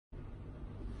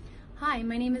Hi,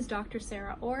 my name is Dr.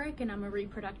 Sarah Oreck and I'm a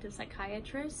reproductive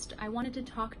psychiatrist. I wanted to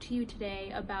talk to you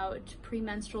today about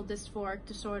premenstrual dysphoric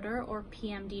disorder, or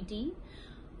PMDD,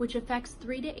 which affects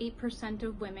 3 to 8%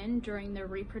 of women during their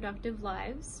reproductive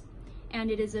lives,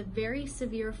 and it is a very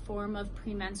severe form of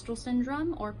premenstrual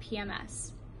syndrome, or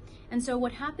PMS. And so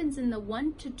what happens in the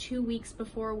 1 to 2 weeks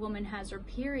before a woman has her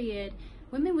period,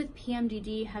 women with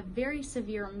PMDD have very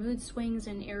severe mood swings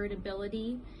and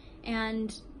irritability,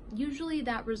 and usually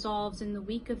that resolves in the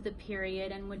week of the period.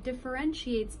 And what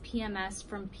differentiates PMS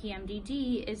from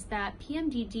PMDD is that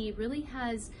PMDD really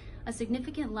has a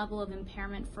significant level of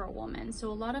impairment for a woman. So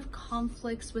a lot of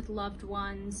conflicts with loved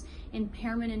ones,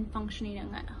 impairment in functioning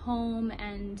at home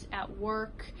and at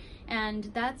work,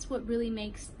 and that's what really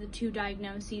makes the two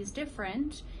diagnoses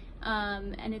different.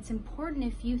 And it's important,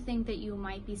 if you think that you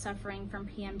might be suffering from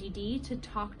PMDD, to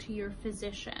talk to your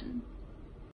physician.